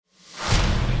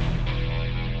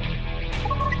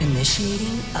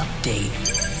Initiating update.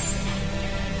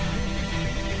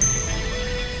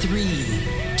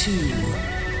 3, 2,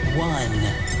 1,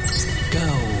 go.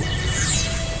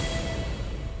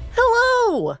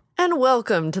 Hello, and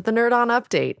welcome to the Nerd On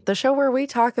Update, the show where we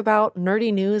talk about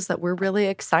nerdy news that we're really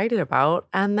excited about,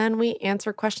 and then we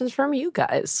answer questions from you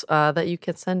guys that you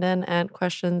can send in at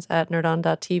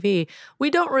questions@nerdon.tv. We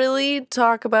don't really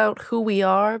talk about who we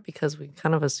are because we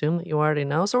kind of assume that you already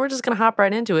know, so we're just going to hop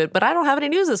right into it. But I don't have any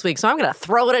news this week, so I'm going to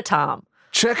throw it at Tom.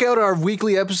 Check out our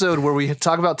weekly episode where we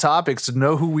talk about topics to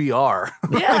know who we are.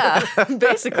 Yeah,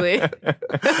 basically.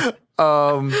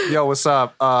 Yo, what's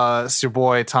up? It's your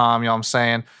boy Tom. You know what I'm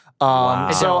saying?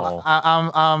 Wow. So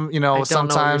I'm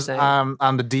sometimes saying.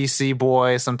 I'm the DC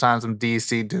boy. Sometimes I'm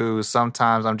DC dude.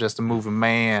 Sometimes I'm just a moving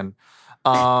man.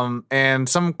 And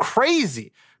some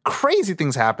crazy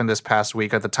things happened this past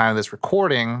week. At the time of this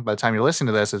recording, by the time you're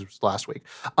listening to this, it was last week.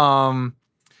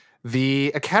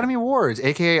 The Academy Awards,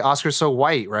 aka Oscars So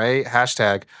White, right?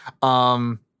 Hashtag.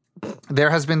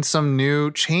 There has been some new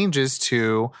changes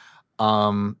to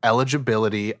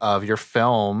eligibility of your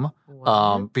film.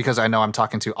 Because I know I'm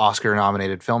talking to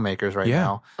Oscar-nominated filmmakers right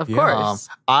now. Of course.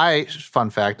 Fun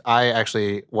fact, I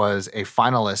actually was a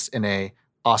finalist in a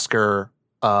Oscar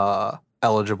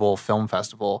eligible film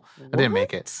festival. I didn't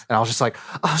make it. And I was just like,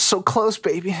 oh, so close,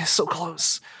 baby. So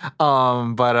close.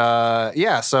 So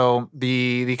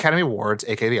the Academy Awards,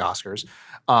 aka the Oscars,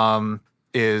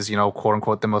 is, quote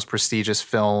unquote, the most prestigious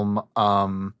film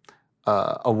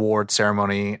award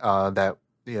ceremony that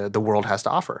the world has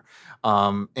to offer.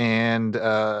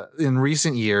 In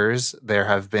recent years, there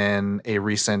have been a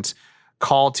recent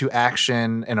call to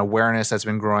action and awareness that's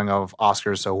been growing of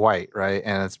Oscars So White, right?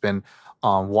 And it's been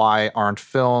why aren't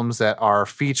films that are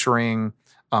featuring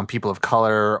people of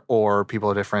color or people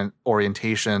of different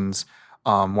orientations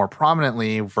more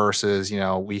prominently versus,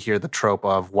 we hear the trope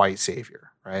of white savior,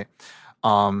 right?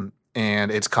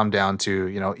 And it's come down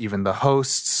to, even the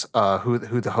hosts, who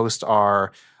the hosts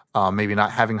are, maybe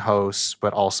not having hosts,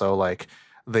 but also like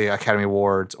the Academy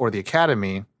Awards or the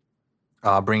Academy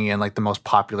bringing in like the most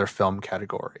popular film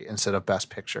category instead of Best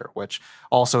Picture, which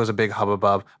also is a big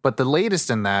hubbub. But the latest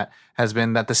in that has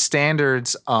been that the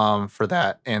standards for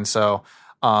that, and so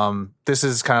this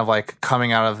is kind of like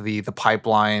coming out of the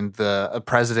pipeline. The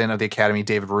president of the Academy,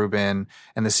 David Rubin,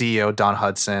 and the CEO, Don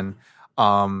Hudson,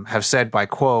 have said by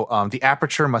quote, the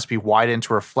aperture must be widened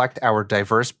to reflect our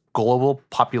diverse global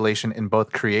population in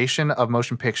both creation of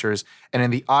motion pictures and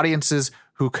in the audiences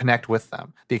who connect with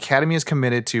them. The Academy is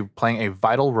committed to playing a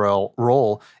vital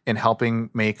role in helping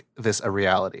make this a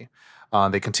reality.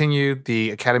 They continued,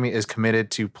 the Academy is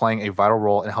committed to playing a vital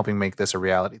role in helping make this a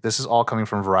reality. This is all coming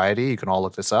from Variety. You can all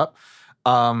look this up.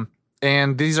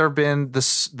 And these have been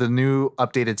the new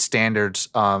updated standards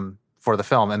for the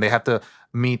film, and they have to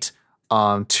meet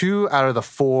 2 out of the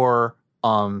 4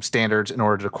 standards in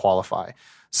order to qualify.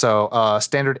 So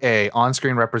standard A,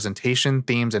 on-screen representation,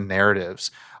 themes, and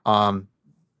narratives. And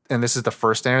this is the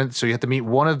first standard. So you have to meet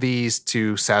one of these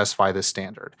to satisfy this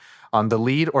standard. The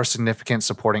lead or significant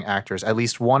supporting actors. At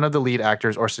least one of the lead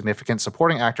actors or significant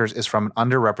supporting actors is from an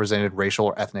underrepresented racial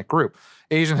or ethnic group.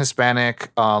 Asian,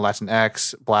 Hispanic,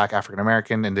 Latinx, Black, African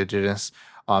American, Indigenous,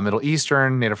 Middle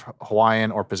Eastern, Native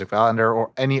Hawaiian, or Pacific Islander,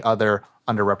 or any other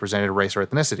underrepresented race or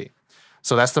ethnicity.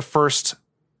 So that's the first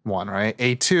one, right?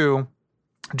 A2,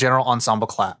 general ensemble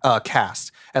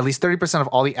cast. At least 30% of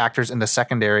all the actors in the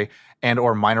secondary and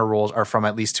or minor roles are from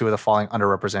at least 2 of the following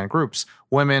underrepresented groups: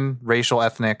 women, racial,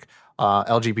 ethnic,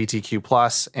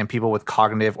 LGBTQ+, and people with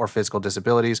cognitive or physical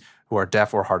disabilities who are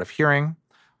deaf or hard of hearing.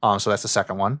 So that's the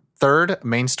second one. Third,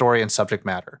 main story and subject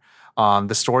matter.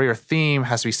 The story or theme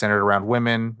has to be centered around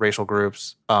women, racial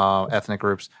groups, ethnic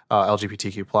groups,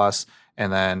 LGBTQ+,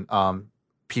 and then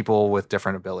people with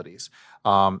different abilities.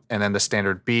 And then the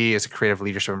standard B is a creative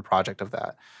leadership and project of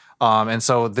that. And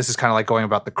so this is kind of like going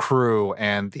about the crew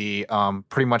and the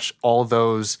pretty much all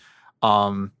those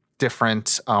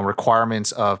different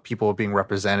requirements of people being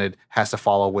represented has to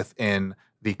follow within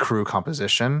the crew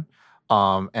composition.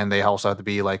 And they also have to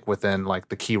be like within like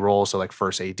the key roles. So like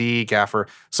first AD, gaffer.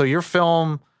 So your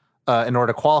film, in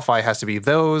order to qualify, has to be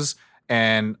those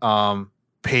and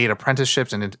paid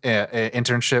apprenticeships and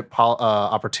internship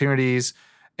opportunities,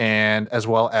 and as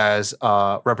well as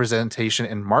representation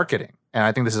in marketing. And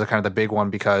I think this is kind of the big one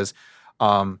because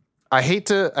I hate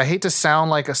to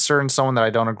sound like a certain someone that I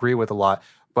don't agree with a lot,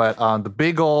 but the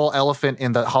big old elephant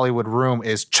in the Hollywood room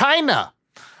is China.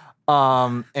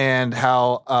 And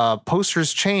how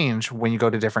posters change when you go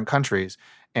to different countries.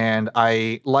 And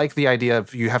I like the idea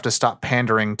of you have to stop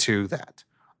pandering to that.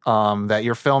 that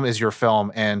your film is your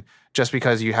film, and just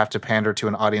because you have to pander to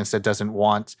an audience that doesn't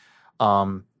want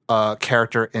a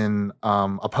character in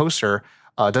a poster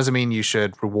doesn't mean you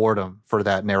should reward them for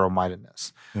that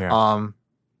narrow-mindedness. Yeah.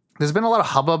 There's been a lot of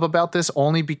hubbub about this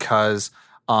only because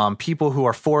people who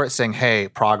are for it saying, hey,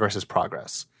 progress is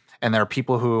progress. And there are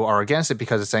people who are against it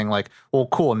because it's saying like, well,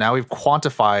 cool, now we've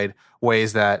quantified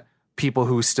ways that people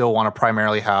who still want to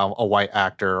primarily have a white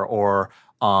actor or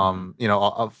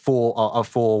a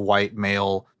full white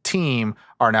male team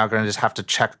are now going to just have to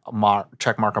check mark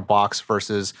a box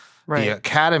versus the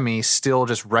Academy still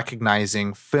just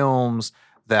recognizing films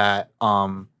that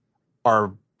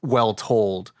are well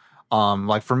told.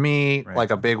 Like for me, like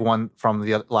a big one from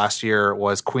the last year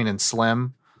was Queen and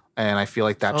Slim, and I feel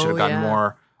like that should have gotten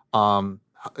more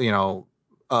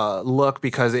look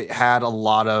because it had a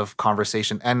lot of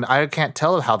conversation, and I can't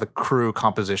tell how the crew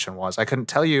composition was. I couldn't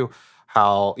tell you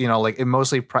how, it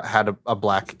mostly had a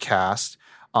black cast,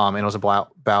 and it was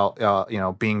about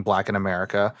being black in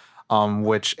America, and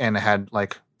it had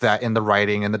like that in the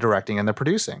writing and the directing and the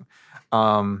producing.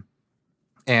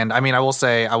 And I mean, I will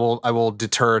say, I will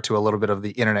deter to a little bit of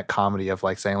the internet comedy of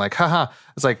like saying like, haha,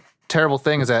 it's like terrible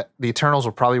thing is that the Eternals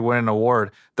will probably win an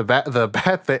award. The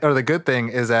bad thing or the good thing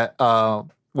is that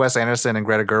Wes Anderson and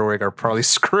Greta Gerwig are probably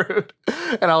screwed.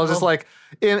 And I was just like,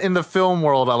 in the film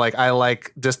world, I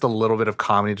like just a little bit of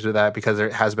comedy to that because there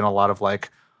has been a lot of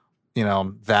like,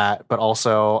 that, but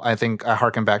also I think I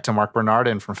harken back to Mark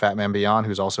Bernardin from Fat Man Beyond,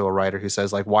 who's also a writer who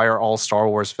says like, why are all Star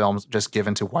Wars films just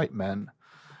given to white men?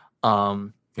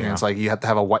 And it's like you have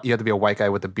to be a white guy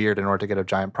with a beard in order to get a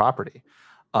giant property.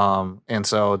 And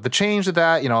so the change to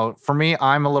that, for me,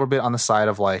 I'm a little bit on the side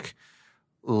of like,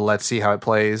 let's see how it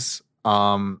plays.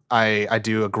 I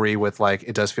do agree with like,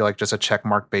 it does feel like just a check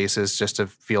mark basis just to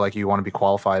feel like you want to be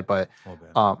qualified, but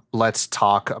let's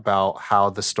talk about how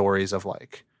the stories of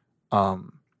like,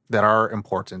 that are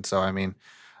important. So, I mean,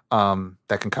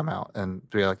 that can come out and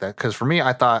be like that. Because for me,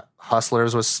 I thought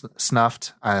Hustlers was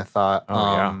snuffed. I thought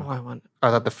I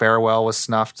thought The Farewell was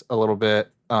snuffed a little bit,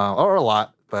 or a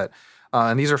lot. But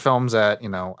and these are films that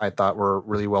I thought were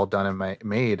really well done and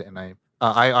made. And I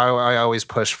always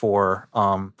push for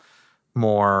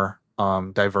more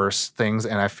diverse things.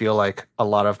 And I feel like a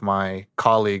lot of my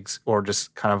colleagues or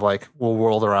just kind of like will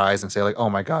roll their eyes and say like, oh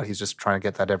my God, he's just trying to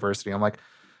get that diversity. I'm like,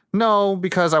 no,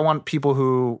 because I want people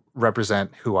who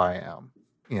represent who I am,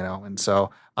 and so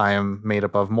I am made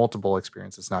up of multiple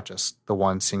experiences, not just the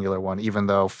one singular one, even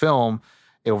though film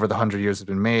over the 100 years it's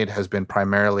been made has been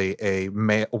primarily a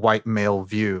white male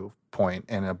viewpoint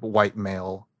and a white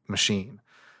male machine.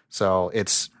 So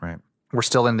it's, we're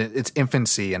still in its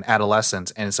infancy and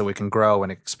adolescence, and so it can grow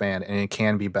and expand and it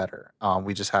can be better.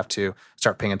 We just have to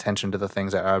start paying attention to the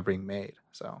things that are being made.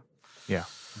 So, yeah.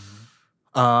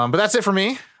 But that's it for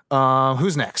me.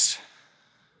 Who's next?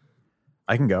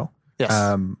 I can go.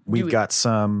 Yes. We've got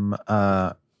some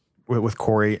with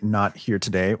Corey not here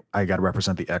today. I got to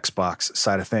represent the Xbox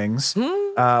side of things.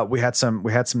 We had some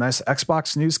nice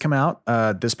Xbox news come out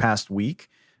this past week,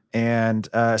 and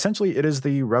essentially it is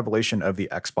the revelation of the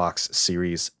Xbox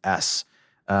Series S.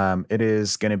 It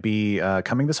is going to be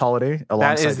coming this holiday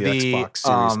alongside the Xbox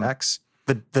Series X.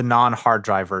 The non-hard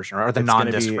drive version or the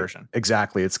non-disc version.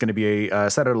 Exactly. It's going to be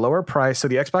set at a lower price. So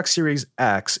the Xbox Series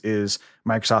X is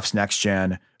Microsoft's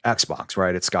next-gen Xbox,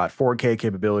 right? It's got 4K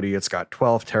capability. It's got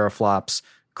 12 teraflops,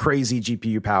 crazy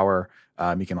GPU power.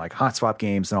 You can like hot swap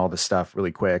games and all this stuff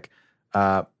really quick.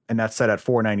 And that's set at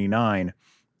 $499.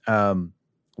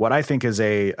 What I think is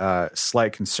a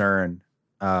slight concern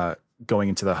going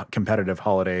into the competitive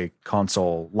holiday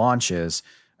console launches,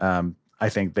 I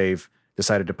think they've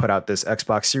decided to put out this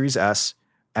Xbox Series S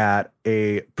at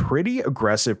a pretty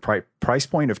aggressive price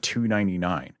point of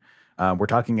 $299. We're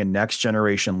talking a next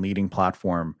generation leading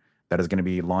platform that is going to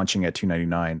be launching at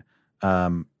 $299.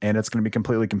 And it's going to be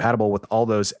completely compatible with all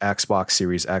those Xbox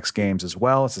Series X games as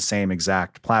well. It's the same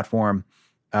exact platform.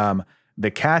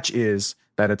 The catch is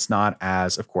that it's not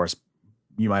as, of course,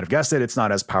 you might have guessed it, it's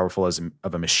not as powerful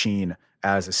of a machine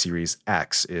as a Series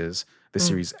X is. The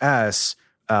Series S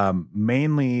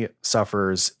mainly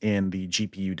suffers in the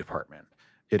GPU department.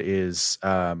 It is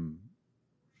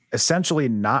essentially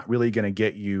not really going to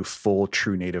get you full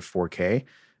true native 4K.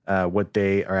 What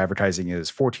they are advertising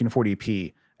is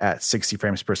 1440p at 60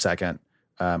 frames per second,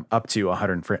 up to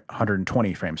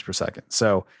 120 frames per second.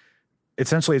 So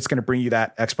essentially it's going to bring you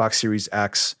that Xbox Series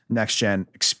X next gen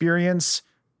experience,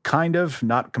 kind of,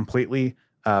 not completely,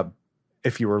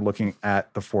 if you were looking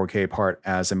at the 4K part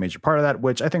as a major part of that,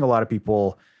 which I think a lot of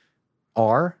people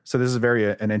are. So this is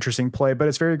an interesting play, but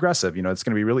it's very aggressive. It's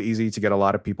going to be really easy to get a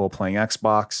lot of people playing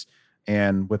Xbox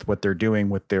And with what they're doing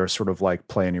with their sort of like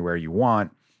play anywhere you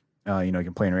want, you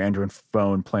can play on your Android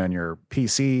phone, play on your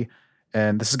PC.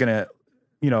 And this is going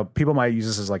to, people might use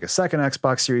this as like a second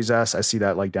Xbox Series S. I see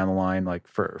that like down the line, like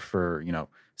for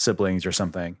siblings or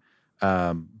something.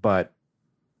 But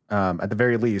at the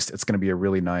very least, it's going to be a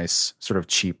really nice sort of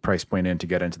cheap price point to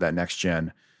get into that next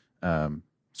gen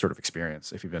sort of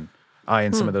experience. If you've been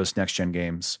eyeing some of those next gen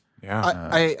games. Yeah.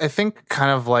 I think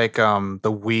kind of like the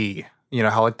Wii,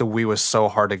 how like the Wii was so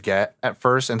hard to get at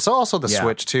first. And so also the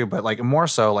Switch too, but like more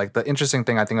so like the interesting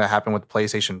thing I think that happened with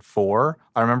PlayStation 4.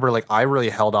 I remember like I really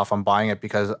held off on buying it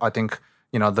because I think,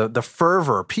 the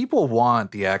fervor, people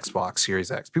want the Xbox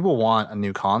Series X. People want a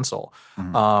new console.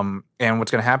 Mm-hmm. And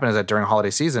what's going to happen is that during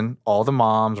holiday season, all the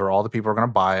moms or all the people are going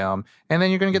to buy them. And then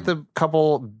you're going to get the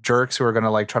couple jerks who are going to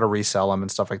like try to resell them and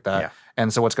stuff like that. Yeah.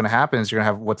 And so what's going to happen is you're going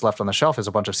to have what's left on the shelf is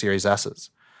a bunch of Series S's.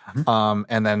 Mm-hmm.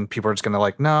 And then people are just going to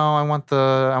like, no, I want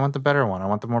the better one. I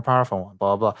want the more powerful one,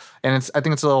 blah, blah, blah. And I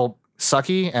think it's a little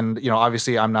sucky. And,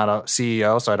 obviously I'm not a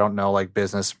CEO, so I don't know like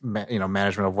business,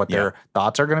 management of what their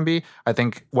thoughts are going to be. I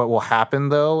think what will happen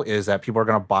though, is that people are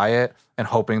going to buy it and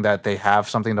hoping that they have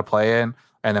something to play in.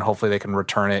 And then hopefully they can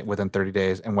return it within 30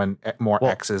 days. And when more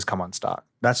X's come on stock.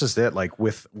 That's just it. Like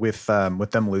with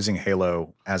them losing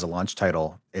Halo as a launch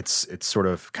title, it's sort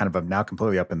of kind of now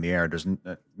completely up in the air. There's,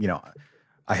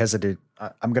 I hesitate.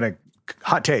 I'm going to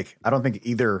hot take. I don't think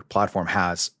either platform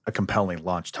has a compelling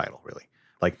launch title really.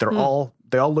 Like they all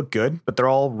look good, but they're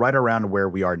all right around where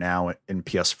we are now in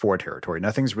PS4 territory.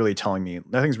 Nothing's really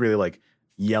like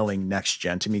yelling next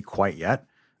gen to me quite yet.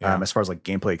 As far as like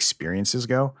gameplay experiences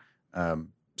go.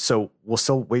 So we'll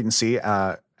still wait and see.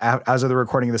 As of the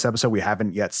recording of this episode, we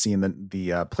haven't yet seen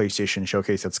the PlayStation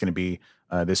showcase that's going to be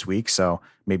this week. So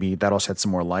maybe that'll shed some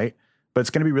more light. But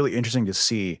it's going to be really interesting to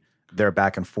see their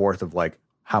back and forth of like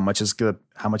how much is the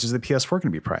PS4 going to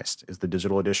be priced? Is the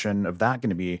digital edition of that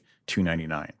going to be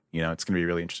 $299? It's going to be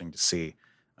really interesting to see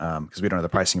because we don't know the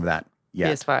pricing of that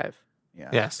yet. PS5. Yeah.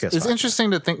 Yes. PS5. It's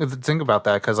interesting to think about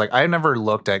that because like I never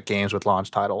looked at games with launch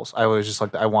titles. I was just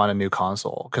like, I want a new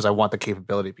console because I want the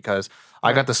capability because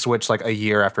I got the Switch like a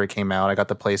year after it came out. I got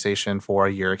the PlayStation 4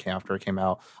 a year after it came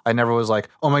out. I never was like,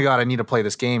 oh my God, I need to play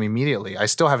this game immediately. I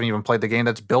still haven't even played the game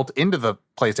that's built into the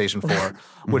PlayStation 4,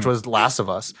 which was Last of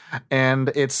Us. And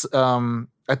it's,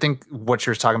 I think what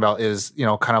you're talking about is,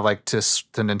 kind of like to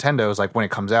Nintendo is like when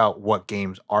it comes out, what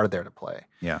games are there to play?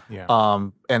 Yeah.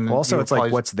 And also it's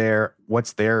like what's there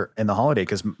in the holiday?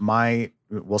 Because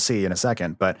we'll see in a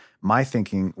second, but my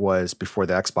thinking was before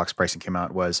the Xbox pricing came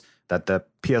out was that the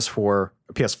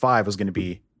PS5 was going to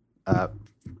be,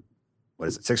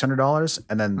 $600?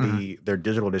 And then their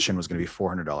digital edition was going to be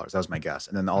 $400. That was my guess.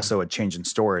 And then also a change in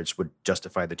storage would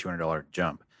justify the $200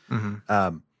 jump.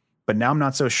 Mm-hmm. But now I'm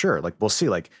not so sure. Like we'll see.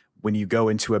 Like when you go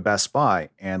into a Best Buy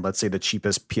and let's say the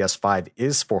cheapest PS5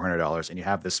 is $400 and you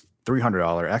have this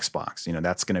 $300 Xbox,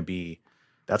 that's going to be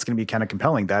kind of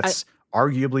compelling. That's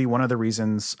arguably one of the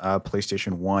reasons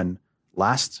PlayStation 1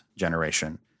 last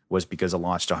generation was because it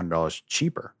launched $100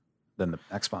 cheaper than the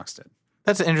Xbox did.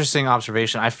 That's an interesting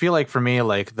observation. I feel like for me,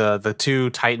 like the two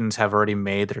titans have already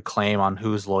made their claim on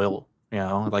who's loyal.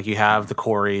 Like you have the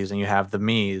Coreys and you have the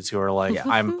me's who are like,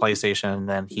 I'm PlayStation and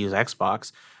then he's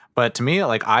Xbox. But to me,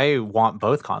 like I want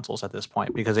both consoles at this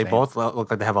point because they both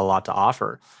look like they have a lot to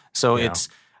offer. So it's,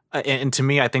 and to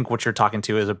me, I think what you're talking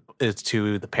to is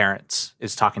to the parents.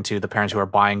 It's talking to the parents who are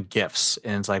buying gifts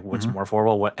and it's like, what's more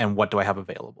affordable? What do I have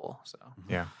available? So,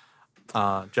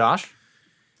 Josh?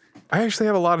 I actually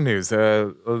have a lot of news.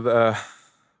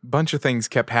 Bunch of things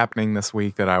kept happening this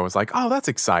week that I was like, oh, that's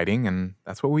exciting. And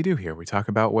that's what we do here. We talk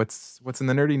about what's in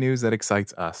the nerdy news that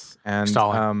excites us. And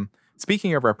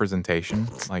speaking of representation,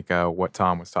 like what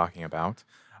Tom was talking about,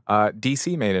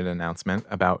 DC made an announcement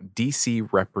about DC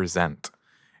Represent.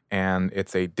 And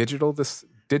it's a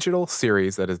digital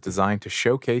series that is designed to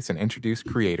showcase and introduce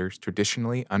creators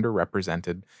traditionally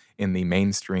underrepresented in the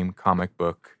mainstream comic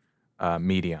book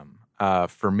medium.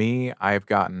 For me, I've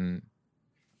gotten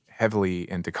heavily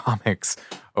into comics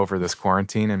over this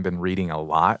quarantine and been reading a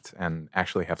lot and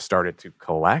actually have started to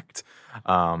collect.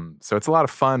 So it's a lot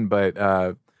of fun,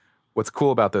 but what's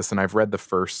cool about this, and I've read the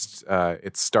first,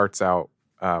 it starts out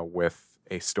with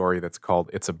a story that's called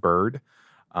It's a Bird,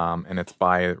 and it's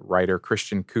by writer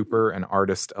Christian Cooper and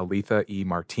artist Aletha E.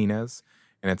 Martinez,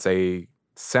 and it's a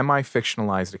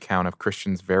semi-fictionalized account of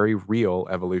Christian's very real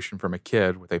evolution from a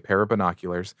kid with a pair of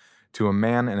binoculars to a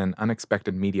man in an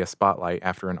unexpected media spotlight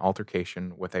after an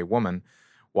altercation with a woman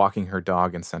walking her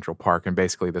dog in Central Park. And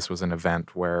basically this was an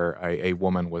event where a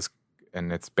woman was,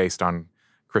 and it's based on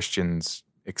Christian's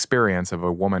experience of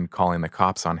a woman calling the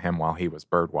cops on him while he was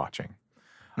bird watching.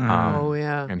 Oh,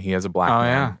 yeah. And he is a black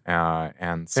man.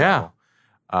 And so,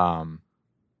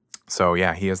 so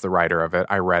yeah, he is the writer of it.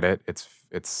 I read it.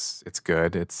 It's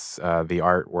good. It's the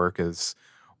artwork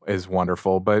is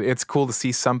wonderful, but it's cool to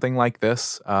see something like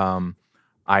this. I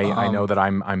know that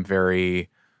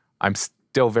I'm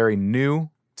still very new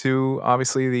to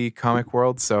obviously the comic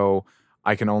world, so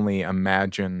I can only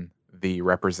imagine the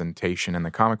representation in the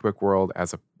comic book world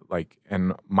as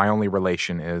and my only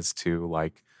relation is to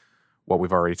like what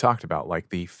we've already talked about, like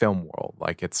the film world.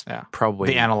 Like it's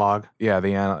probably the analog. Yeah,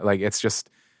 like it's just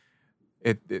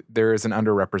there is an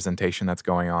underrepresentation that's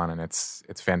going on, and it's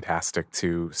fantastic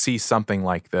to see something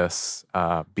like this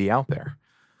be out there.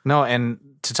 No, and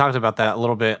to talk about that a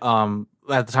little bit,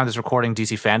 at the time of this recording,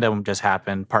 DC Fandom just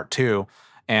happened, part 2.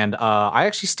 And I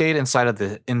actually stayed inside of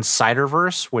the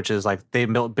Insiderverse, which is like they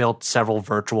built several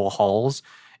virtual halls.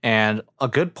 And a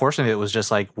good portion of it was just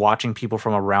like watching people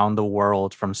from around the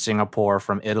world, from Singapore,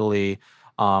 from Italy,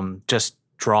 just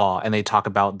draw. And they talk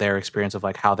about their experience of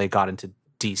like how they got into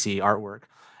DC artwork.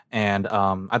 And I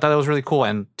thought that was really cool.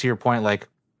 And to your point, like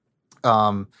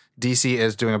DC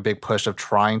is doing a big push of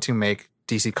trying to make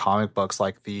DC comic books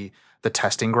like the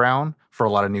testing ground for a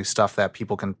lot of new stuff that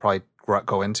people can probably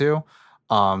go into.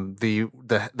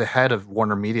 The head of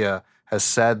Warner Media has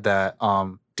said that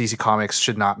DC Comics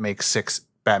should not make 6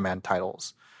 Batman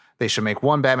titles. They should make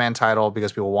 1 Batman title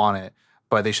because people want it,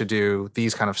 but they should do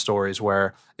these kind of stories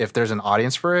where if there's an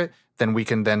audience for it, then we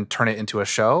can then turn it into a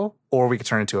show or we could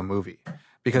turn it into a movie.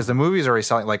 Because the movies are already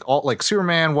selling, like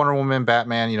Superman, Wonder Woman,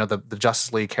 Batman, the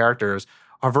Justice League characters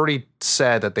have already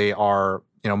said that they are,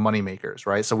 money makers,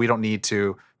 right? So we don't need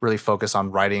to really focus on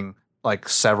writing like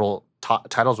several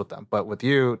titles with them. But with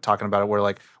you talking about it, where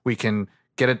like we can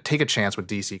take a chance with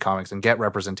DC Comics and get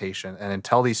representation and then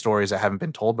tell these stories that haven't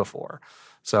been told before.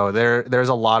 So there's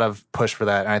a lot of push for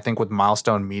that. And I think with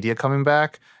Milestone Media coming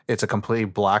back, it's a completely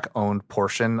black-owned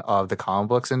portion of the comic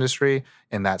books industry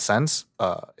in that sense.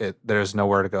 There's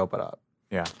nowhere to go but up.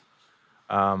 Yeah.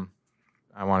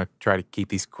 I want to try to keep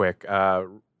these quick.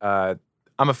 I'm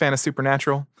a fan of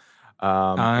Supernatural.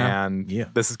 And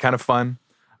this is kind of fun.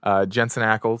 Jensen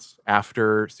Ackles,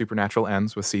 after Supernatural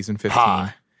ends with season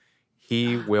 15,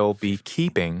 he will be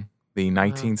keeping the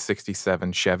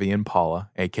 1967 Chevy Impala,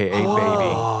 aka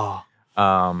Baby.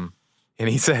 And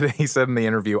he said in the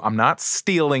interview, "I'm not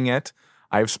stealing it.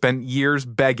 I've spent years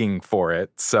begging for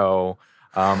it." So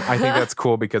I think that's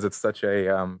cool because it's such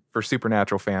a for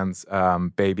Supernatural fans,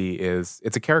 Baby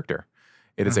it's a character.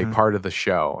 It is a part of the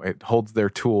show. It holds their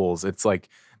tools. It's like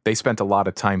they spent a lot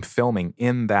of time filming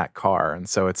in that car. And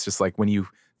so it's just like when you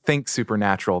think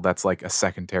Supernatural, that's like a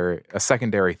secondary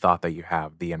thought that you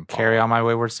have, the Impala. Carry on my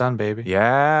wayward son, baby.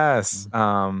 Yes.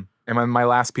 And my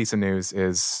last piece of news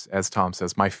is, as Tom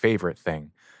says, my favorite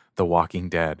thing, The Walking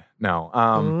Dead. No,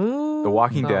 The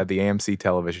Walking Dead, the AMC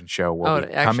television show, will be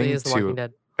coming is The Walking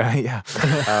Dead.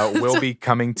 Will be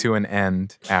coming to an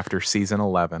end after season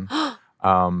 11.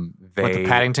 With the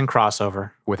Paddington crossover.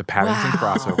 With a Paddington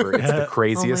crossover. It's the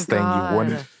craziest thing. You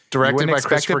wouldn't Directed by expect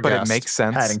Christopher it, but Guest. it makes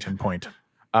sense. Paddington Point.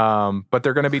 But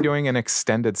they're going to be doing an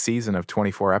extended season of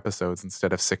 24 episodes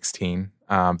instead of 16.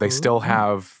 They still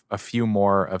have a few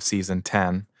more of season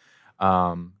 10.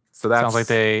 So that sounds like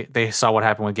they saw what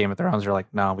happened with Game of Thrones. They're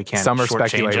like, no, we can't. Some are shortchange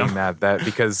speculating them. that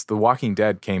because The Walking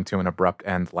Dead came to an abrupt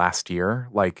end last year.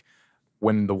 Like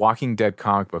when The Walking Dead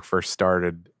comic book first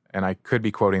started, and I could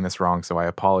be quoting this wrong, so I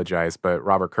apologize, but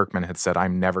Robert Kirkman had said,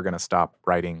 "I'm never going to stop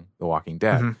writing The Walking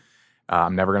Dead.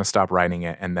 I'm never going to stop writing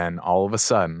it." And then all of a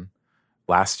sudden,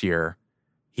 last year,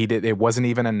 it wasn't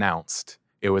even announced.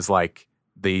 It was like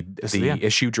the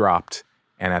issue dropped,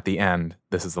 and at the end,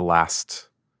 this is the last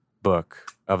book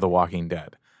of The Walking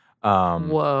Dead.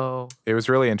 Whoa. It was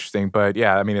really interesting, but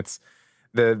yeah, I mean, it's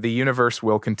the universe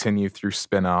will continue through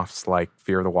spin-offs like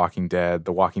Fear the Walking Dead,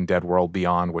 The Walking Dead World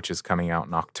Beyond, which is coming out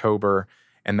in October,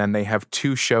 and then they have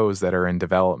 2 shows that are in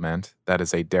development. That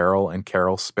is a Daryl and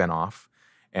Carol spin-off,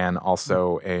 and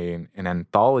also an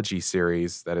anthology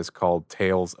series that is called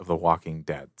Tales of the Walking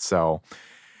Dead. So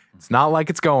it's not like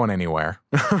it's going anywhere.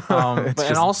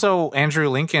 And also Andrew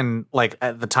Lincoln, like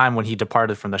at the time when he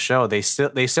departed from the show, they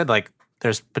said like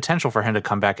there's potential for him to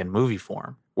come back in movie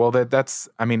form. Well, that's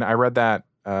I mean, I read that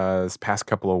this past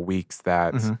couple of weeks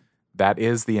that that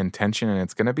is the intention, and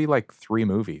it's going to be like 3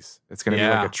 movies. It's going to be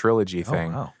like a trilogy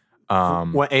thing. Wow.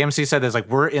 What AMC said is like,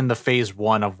 we're in the phase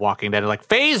 1 of Walking Dead. Like,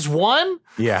 phase 1?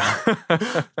 Yeah.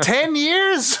 10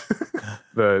 years?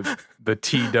 the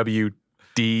TWDU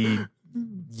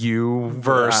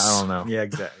verse. I don't know. Yeah,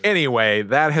 exactly. Anyway,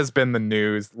 that has been the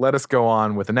news. Let us go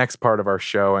on with the next part of our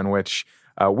show in which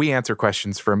we answer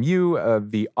questions from you,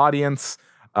 the audience.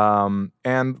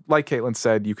 And like Caitlin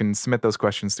said, you can submit those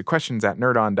questions to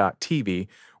questions@nerdon.tv.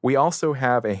 We also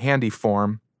have a handy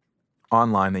form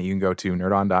online that you can go to,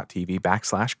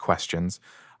 nerdon.tv/questions,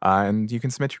 and you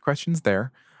can submit your questions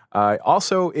there.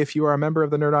 Also, if you are a member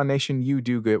of the Nerd On Nation, you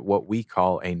do get what we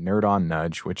call a Nerd On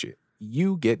Nudge, which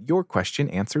you get your question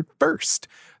answered first.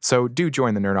 So do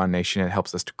join the Nerd On Nation. It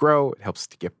helps us to grow. It helps us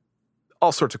to get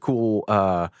all sorts of cool,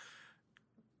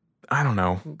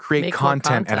 create Make more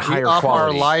content at content. higher Up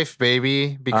quality. our life,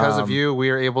 baby. Because of you, we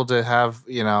are able to have,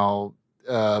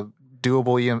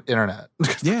 doable internet.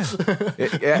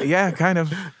 Yeah. Yeah, kind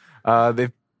of.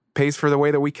 It pays for the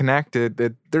way that we connect.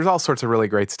 There's all sorts of really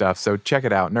great stuff. So check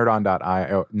it out.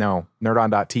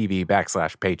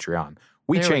 nerdon.tv/Patreon.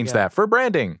 We There we changed go. that for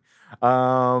branding.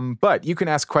 But you can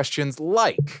ask questions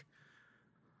like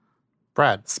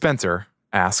Brad. Spencer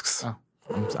asks. Oh.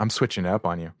 I'm switching it up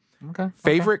on you. Okay.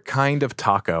 Favorite kind of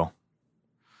taco?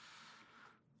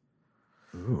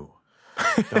 Ooh.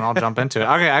 Then I'll jump into it.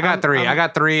 Okay, I got three. I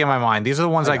got three in my mind. These are the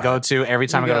ones I go to every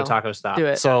time I You go to go. Taco Stop. Do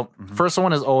it. So first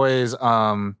one is always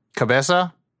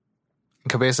cabeza.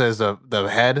 Cabeza is the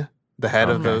head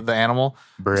of the animal.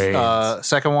 Brains.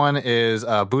 Second one is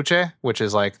buche, which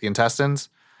is like the intestines.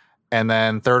 And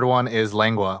then third one is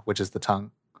lengua, which is the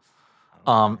tongue.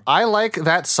 I like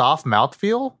that soft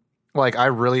mouthfeel. Like I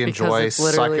really Because enjoy it's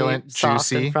literally succulent,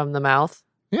 soft and juicy. from the mouth.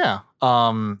 Yeah.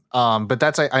 But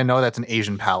that's I know that's an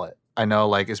Asian palate. I know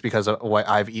like it's because of what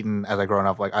I've eaten as I grown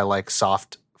up. Like I like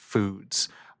soft foods.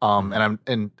 And I'm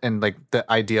and like the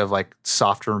idea of like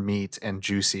softer meat and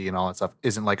juicy and all that stuff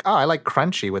isn't like, oh, I like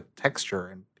crunchy with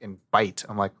texture and bite.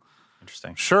 I'm like,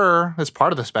 Interesting. sure, it's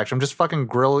part of the spectrum. Just fucking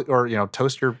grill or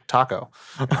toast your taco.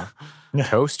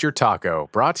 Toast your taco.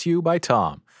 Brought to you by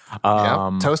Tom.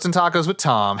 Yep. Toasting tacos with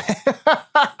Tom.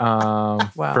 Wow.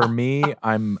 For me,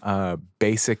 I'm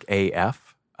basic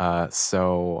AF.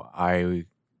 So I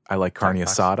like carne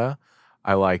asada.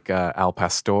 I like al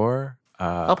pastor.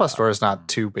 El pastor is not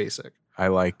too basic. I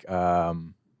like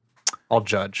I'll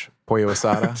judge. pollo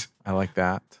asada. I like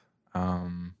that.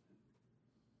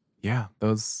 Yeah,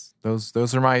 those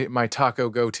are my taco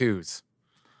go-tos.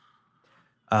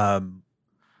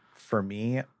 For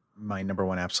me, my number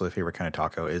one absolute favorite kind of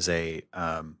taco is a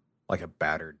like a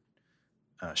battered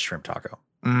shrimp taco.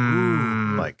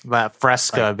 Like that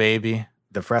fresca, baby.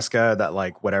 The fresca, that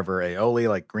like whatever aioli,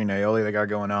 like green aioli they got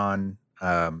going on.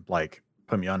 Like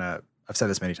put me on I've said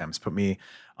this many times, put me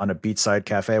on a beachside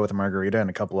cafe with a margarita and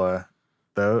a couple of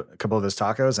those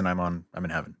tacos, and I'm in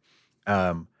heaven.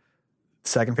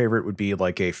 Second favorite would be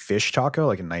like a fish taco,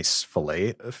 like a nice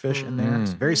fillet of fish in there.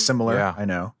 It's very similar, Yeah. I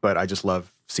know, but I just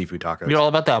love seafood tacos. You're all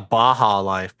about that Baja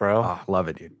life, bro. Oh, love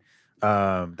it, dude.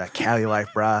 That Cali life,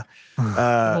 brah.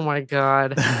 Oh my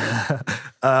God.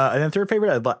 And then third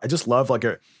favorite, I just love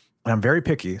and I'm very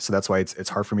picky, so that's why it's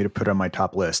hard for me to put on my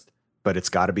top list, but it's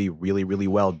got to be really, really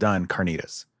well done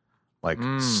carnitas. Like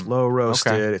slow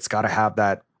roasted. Okay. It's got to have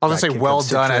that. I was that gonna say kick well of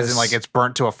done, as citrus. in like it's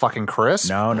burnt to a fucking crisp.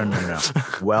 No.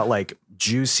 Well, like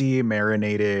juicy,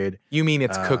 marinated, You mean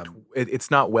it's cooked?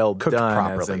 It's not well cooked done.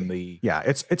 properly. As in the Yeah,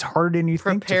 it's harder than you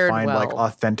think to Prepared find like well.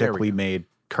 authentically made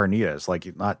carnitas. Like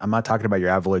I'm not talking about your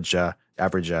average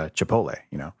Chipotle.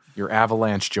 your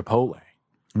avalanche Chipotle.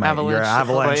 Avalanche Your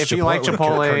avalanche. But if you like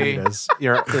Chipotle,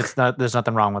 carnitas. there's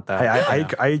nothing wrong with that. Hey,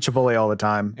 I eat Chipotle all the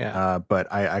time, Yeah.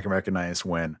 but I can recognize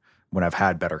when I've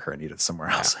had better carnitas somewhere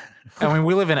else. I mean,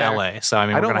 we live in LA, so I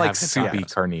mean, I we're don't gonna like have soupy yeah.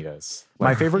 carnitas.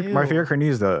 My favorite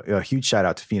carnitas, though, a huge shout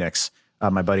out to Phoenix.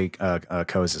 My buddy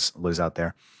Coz lives out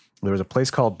there. There was a place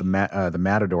called the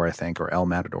Matador, I think, or El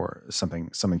Matador, something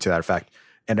to that effect,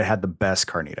 and it had the best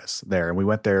carnitas there. And we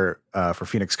went there for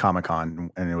Phoenix Comic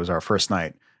Con, and it was our first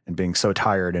night. And being so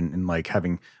tired and like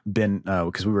having been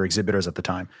because we were exhibitors at the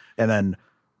time, and then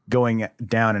going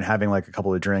down and having like a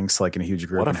couple of drinks, like in a huge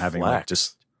group, What a and having flex. like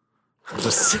just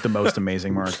the most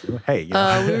amazing mark. Hey, We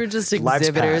were just Life's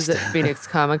exhibitors past. at Phoenix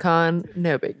Comic Con.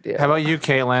 No big deal. How about you,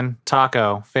 Caitlin?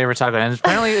 Taco, favorite taco, and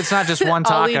apparently it's not just one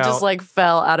taco. Ollie just like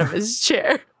fell out of his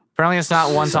chair. Apparently it's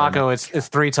not one taco. It's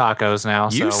 3 tacos now.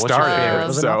 You so started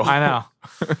what's it, your favorite?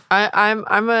 so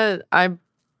I know.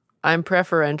 I'm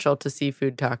preferential to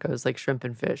seafood tacos like shrimp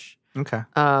and fish. Okay.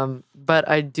 But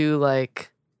I do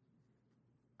like.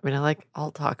 I mean, I like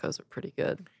all tacos are pretty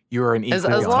good you're an as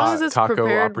equal long as it's taco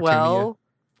prepared opportunity. well.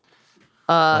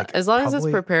 Like, As long as it's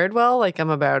probably- prepared well, like I'm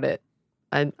about it.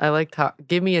 I like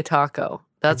give me a taco.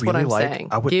 That's what really I'm like- saying.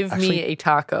 I would Give me actually- a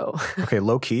taco. okay,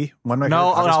 low key. One of my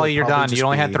No, favorite tacos would Ollie, you're probably done. just You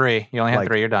only had be, 3. You only had like,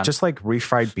 3. You're done. Just like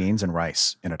refried beans and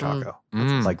rice in a taco.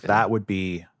 Mm. Like that would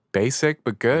be Basic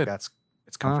but good. it's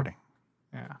comforting.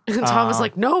 Yeah. Tom was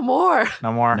like, no more.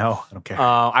 no more. No, I don't care.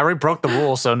 I already broke the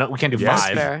rule, so no, we can't do Yes,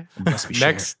 five. Fair. It must be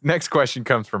shared. Next question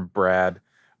comes from Brad.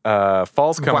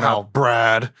 Fall's coming Wow, up.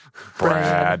 Brad.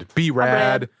 Brad. Be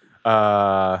rad.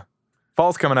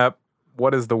 Fall's coming up.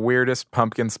 What is the weirdest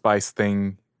pumpkin spice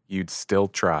thing you'd still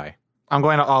try? I'm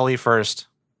going to Ollie first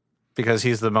because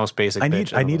he's the most basic. I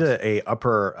bitch need of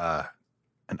those.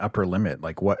 an upper limit.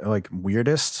 Like what? Like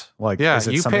weirdest? Like Yeah, is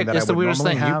it you something pick. that It's I the would weirdest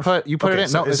normally thing. have? You put Okay, it in.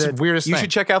 so No, it's is the weirdest You thing.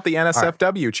 should check out the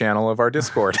NSFW channel of our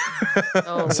Discord.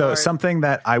 Oh, So Lord. something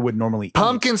that I would normally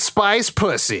Pumpkin spice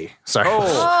pussy. Sorry.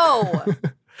 Oh, eat,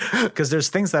 because there's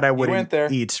things that I went wouldn't there.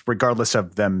 eat regardless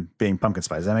of them being pumpkin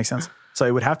spice. Does that make sense? So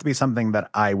it would have to be something that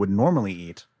I would normally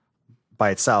eat by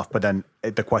itself, but then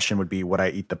the question would be, would I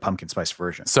eat the pumpkin spice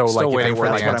version? So Still like if waiting it for were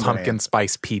the like a answer. pumpkin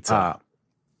spice pizza.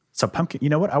 So pumpkin, you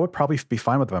know what? I would probably be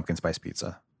fine with the pumpkin spice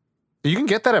pizza. You can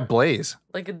get that at Blaze.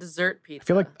 like a dessert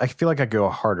pizza. I feel like I go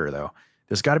harder though.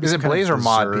 There's got to be Is some it kind of Blaze or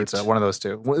Mod dessert. Pizza? One of those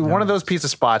two. One of those pizza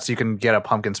spots, you can get a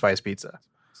pumpkin spice pizza.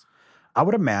 I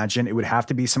would imagine it would have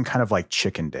to be some kind of like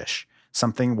chicken dish,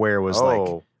 something where it was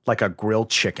like a grilled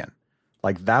chicken.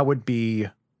 Like that would be.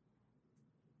 I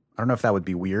don't know if that would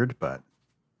be weird, but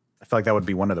I feel like that would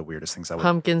be one of the weirdest things I would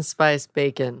Pumpkin spice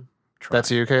bacon. try. That's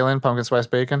you, Kaylin. Pumpkin spice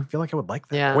bacon. I feel like I would like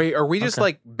that. Yeah. Wait, are we just Okay.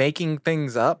 like making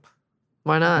things up?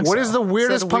 Why not? What is the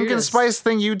weirdest Said pumpkin weirdest. spice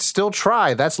thing you'd still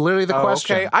try? That's literally the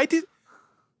question. Okay, I did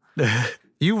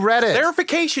You read it.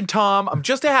 verification, Tom. I'm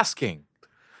just asking.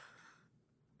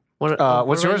 What,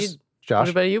 What's about yours, you- Josh? What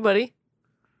about you, buddy?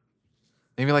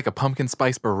 Maybe like a pumpkin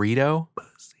spice burrito.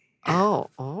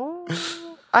 Oh.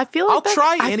 I feel like I'll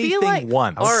try I feel anything like-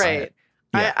 once. All right.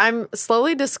 Yeah. I'm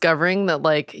slowly discovering that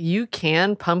like you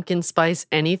can pumpkin spice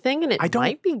anything and it I don't-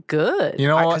 might be good. You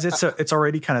know what? Because it's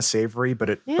already kind of savory, but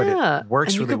it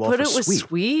works and you really could well put for it with sweet.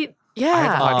 sweet. have a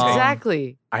Yeah, hot take.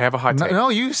 exactly. I have a hot No, take. no,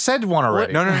 you said one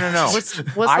already. No. What's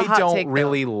the I hot don't take, though?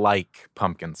 really like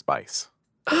pumpkin spice.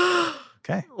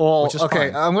 Okay. Well, Which is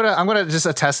okay. fine. I'm gonna just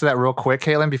attest to that real quick,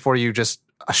 Kaylin, before you just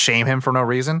shame him for no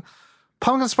reason.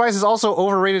 Pumpkin spice is also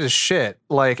overrated as shit.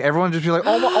 Like everyone just be like,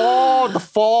 the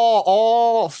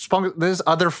fall, there's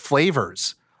other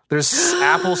flavors. There's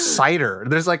apple cider.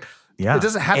 There's like, Yeah. it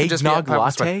doesn't have to just be Eggnog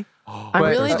pumpkin spice. latte. I'm But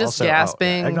really also- just oh, yeah,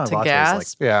 gasping eggnog to latte is like-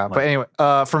 gas. Yeah, Like, but anyway,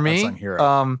 for me, unsung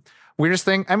hero. weirdest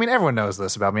thing. I mean, everyone knows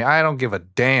this about me. I don't give a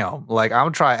damn. Like, I'm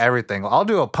gonna try everything. I'll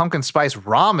do a pumpkin spice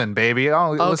ramen, baby.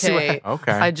 Let's see what. Okay.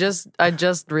 Okay. I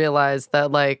just realized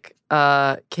that like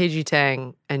KG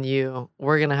Tang and you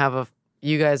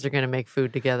guys are gonna make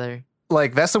food together.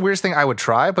 Like, that's the weirdest thing I would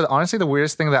try. But honestly, the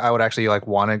weirdest thing that I would actually like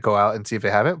want to go out and see if they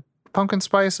have it, pumpkin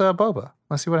spice boba.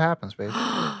 Let's see what happens, baby.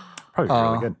 Probably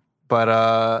really good.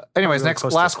 But anyways, Really next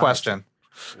close to last the question.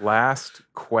 Last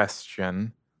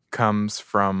question comes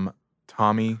from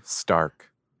Tommy Stark.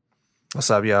 What's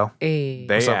up, yo? Hey.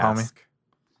 They What's up, homie? ask,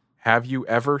 have you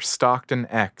ever stalked an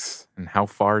ex, and how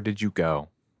far did you go?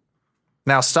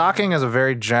 Now, stalking is a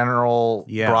very general,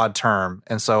 Yeah. broad term,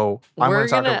 and so I'm going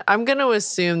to talk. I'm gonna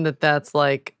assume that that's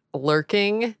like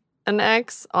lurking an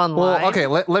ex online. Well, okay.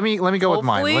 Let me go with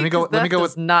mine. Let me go. Hopefully, 'cause Let me that go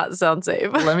does with. not sound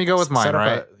safe. Let me go with mine. Set up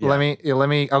Right. yeah. Let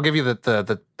me. I'll give you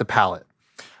the palette.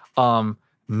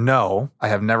 No, I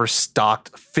have never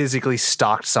physically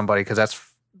stalked somebody because that's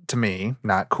to me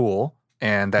not cool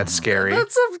and that's scary.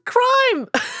 That's a crime.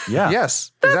 Yeah.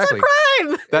 Yes, That's exactly. a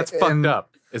crime. That's fucked And up.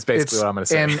 Is basically what I'm going to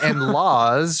say. And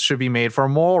laws should be made for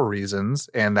moral reasons,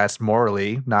 and that's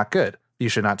morally not good. You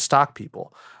should not stalk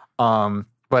people.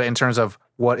 But in terms of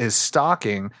what is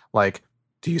stalking, like,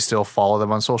 do you still follow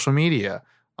them on social media?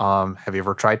 Have you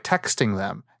ever tried texting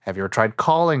them? Have you ever tried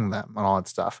calling them and all that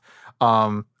stuff?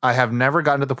 I have never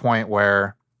gotten to the point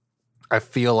where I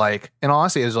feel like, in all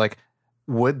honesty, is like,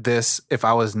 would this, if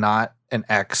I was not an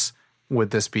ex,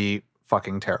 would this be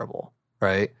fucking terrible?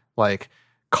 Right? Like,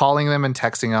 calling them and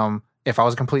texting them, if I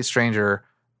was a complete stranger,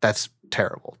 that's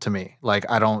terrible to me. Like,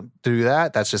 I don't do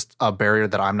that. That's just a barrier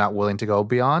that I'm not willing to go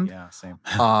beyond. Yeah. Same.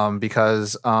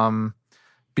 Because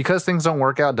things don't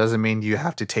work out doesn't mean you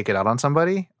have to take it out on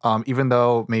somebody. Even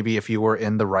though maybe if you were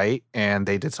in the right and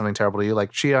they did something terrible to you,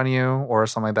 like cheat on you or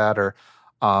something like that, or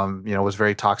was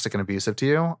very toxic and abusive to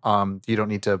you, you don't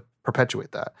need to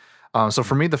perpetuate that. So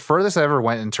for me, the furthest I ever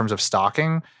went in terms of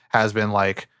stalking has been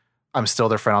like, I'm still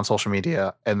their friend on social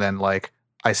media, and then like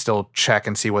I still check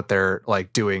and see what they're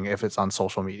like doing if it's on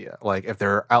social media. Like if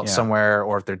they're out Yeah. somewhere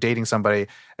or if they're dating somebody, and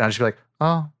I'll just be like,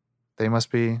 oh, they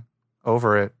must be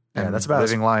over it. Yeah. and That's about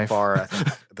living as life. far. I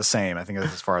think the same. I think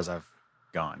that's as far as I've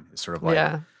gone. It's sort of like,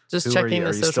 yeah. Just who are checking you? the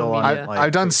Are you social still on- media. like,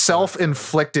 I've done Facebook.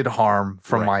 self-inflicted harm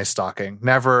from Right. my stalking,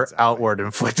 never Exactly. outward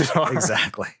inflicted harm.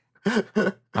 exactly.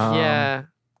 Yeah.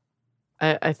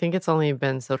 I think it's only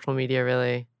been social media,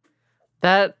 really.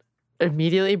 That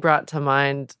immediately brought to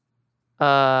mind,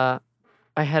 I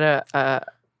had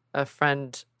a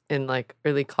friend in like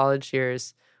early college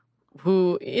years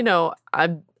who,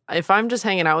 if I'm just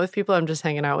hanging out with people, I'm just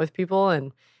hanging out with people.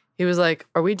 And he was like,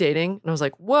 "Are we dating?" And I was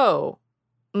like, "Whoa,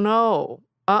 no,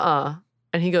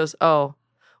 And he goes, "Oh,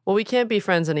 well, we can't be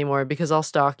friends anymore because I'll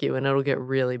stalk you and it'll get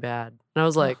really bad." And I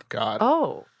was like, God.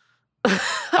 "Oh."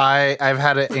 I've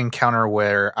had an encounter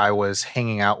where I was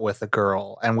hanging out with a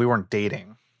girl and we weren't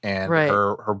dating, and Right.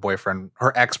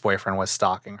 her ex-boyfriend was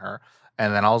stalking her.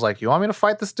 And then I was like, "You want me to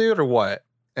fight this dude or what?"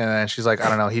 And then she's like, "I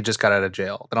don't know, he just got out of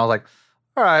jail." Then I was like,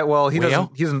 "All right, well, he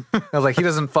doesn't I was like, "He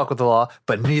doesn't fuck with the law,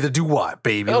 but neither do I,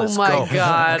 baby. Oh Let's my go."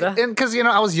 God. And because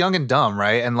I was young and dumb,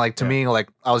 right? And like to me, like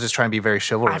I was just trying to be very I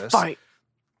chivalrous. fight.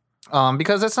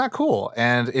 Because it's not cool,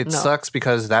 and it No. sucks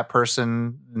because that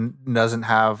person doesn't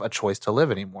have a choice to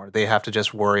live anymore. They have to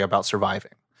just worry about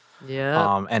surviving,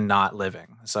 Yeah. and not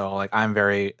living. So like I'm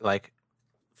very like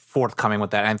forthcoming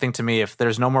with that. And I think to me, if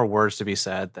there's no more words to be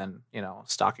said, then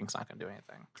stalking's not going to do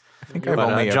anything. I think But, I've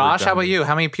only ever Josh, how done- about you?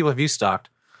 How many people have you stalked?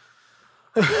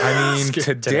 I mean,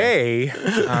 today,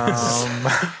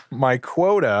 my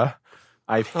quota,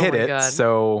 I've Oh hit my it, God.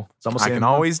 so It's almost I the end can of the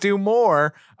month. always do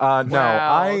more. No,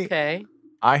 Wow, okay.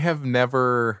 I have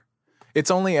never. It's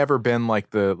only ever been like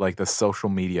the social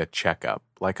media checkup.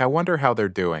 Like I wonder how they're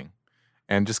doing,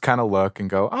 and just kind of look and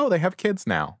go, "Oh, they have kids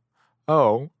now."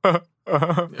 Oh,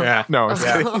 Yeah. No, I'm just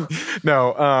kidding.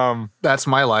 No, That's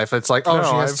my life. It's like, oh, No,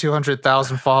 she has I've-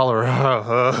 200,000 followers.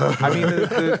 I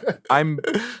mean,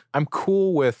 I'm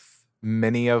cool with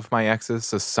many of my exes,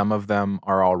 so some of them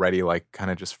are already like kind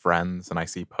of just friends, and I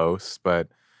see posts. But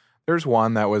there's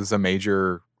one that was a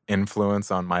major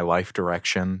influence on my life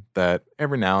direction that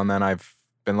every now and then I've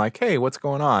been like, "Hey, what's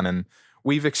going on?" And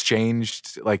we've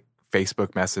exchanged like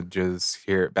Facebook messages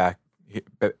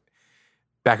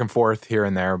back and forth here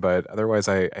and there. But otherwise,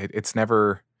 it's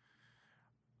never.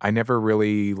 I never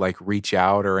really like reach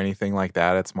out or anything like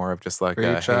that. It's more of just like,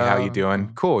 "Hey, Reach how you out.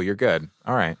 doing? Cool, you're good.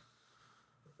 All right."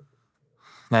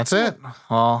 That's it.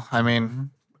 Well, I mean,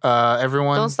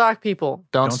 everyone Don't stalk people.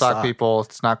 don't stalk. stalk people.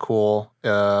 It's not cool.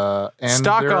 And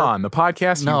Stock there- on the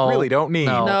podcast No, you really don't need.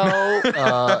 no.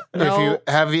 No. If No. you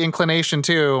have the inclination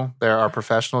to, there are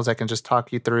professionals that can just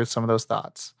talk you through some of those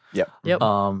thoughts. Yep. Yep.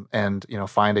 And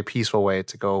find a peaceful way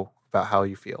to go about how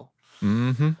you feel.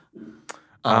 Mm-hmm.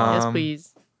 Yes, Um,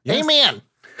 please. Yes. Amen.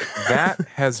 That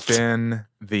has been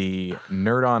the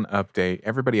Nerd On update.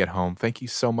 Everybody at home, thank you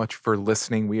so much for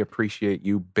listening. We appreciate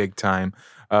you big time.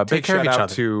 Big care of shout each out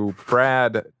other. to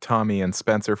Brad, Tommy, and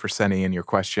Spencer for sending in your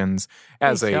questions.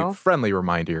 As Thanks, a y'all. friendly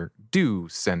reminder, do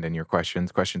send in your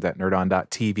questions at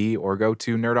nerdon.tv, or go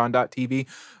to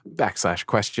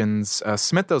nerdon.tv/questions.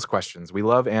 Submit those questions. We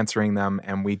love answering them,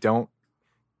 and we don't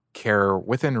care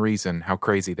within reason how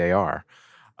crazy they are.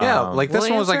 Yeah, Um, like this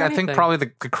we'll one was like answer I think anything. probably the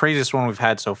craziest one we've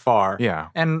had so far. yeah.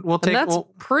 And we'll And take that's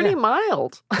pretty yeah.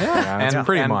 mild. Yeah, it's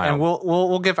pretty mild. And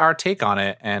we'll give our take on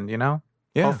it, and Yeah.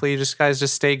 hopefully you guys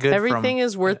just stay good. Everything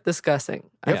is worth discussing,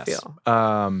 I Yes. feel.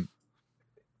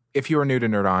 If you are new to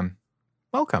Nerd On,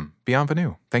 welcome.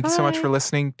 Bienvenue. Thank you so much Hi. for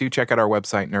listening. Do check out our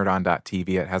website,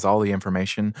 nerdon.tv. It has all the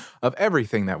information of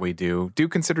everything that we do. Do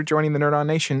consider joining the Nerd On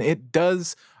Nation. It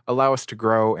does allow us to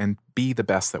grow and be the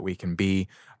best that we can be.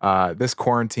 This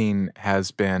quarantine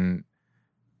has been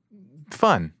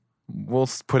fun. We'll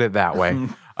put it that way. The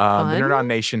Fun? Nerd On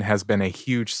Nation has been a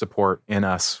huge support in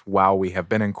us while we have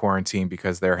been in quarantine,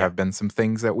 because there have been some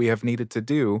things that we have needed to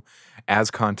do as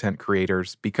content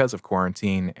creators because of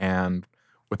quarantine. And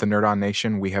with the Nerd On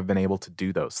Nation, we have been able to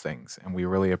do those things. And we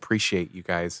really appreciate you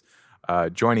guys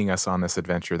joining us on this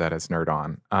adventure that is Nerd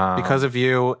On. because of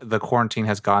you, the quarantine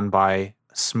has gone by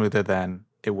smoother than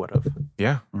it would have.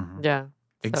 yeah, Yeah.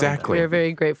 So exactly. we are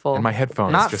very grateful. And my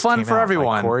headphones Not just fun came for out, like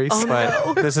everyone, Corey Oh, said.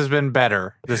 but this has been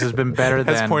better. This has been better has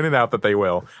than pointed out that they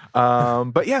will.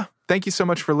 But yeah, thank you so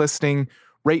much for listening.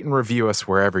 Rate and review us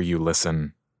wherever you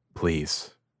listen,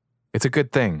 please. It's a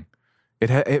good thing.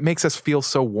 It makes us feel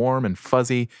so warm and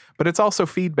fuzzy, but it's also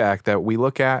feedback that we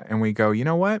look at and we go, you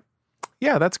know what?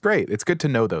 Yeah, that's great. It's good to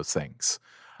know those things.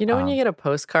 You know when you get a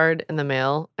postcard in the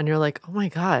mail and you're like, oh my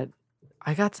God,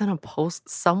 I got sent a post.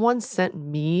 Someone sent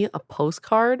me a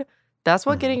postcard. That's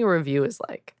what getting a review is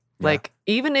like. Yeah. Like,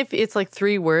 even if it's like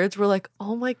 3 words, we're like,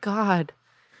 oh my God,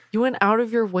 you went out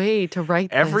of your way to write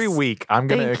Every this. week, I'm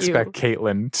going to Thank expect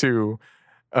Caitlin to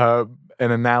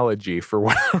an analogy for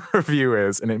what a review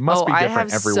is, and it must be different I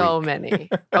have every so week. many.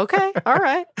 Okay, all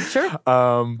right, sure.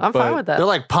 I'm fine with that. They're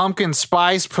like pumpkin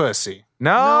spice pussy.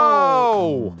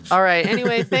 No. All right.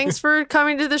 Anyway, thanks for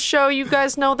coming to the show. You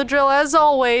guys know the drill as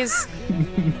always.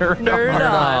 Nerd Nerd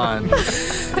on.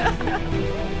 on.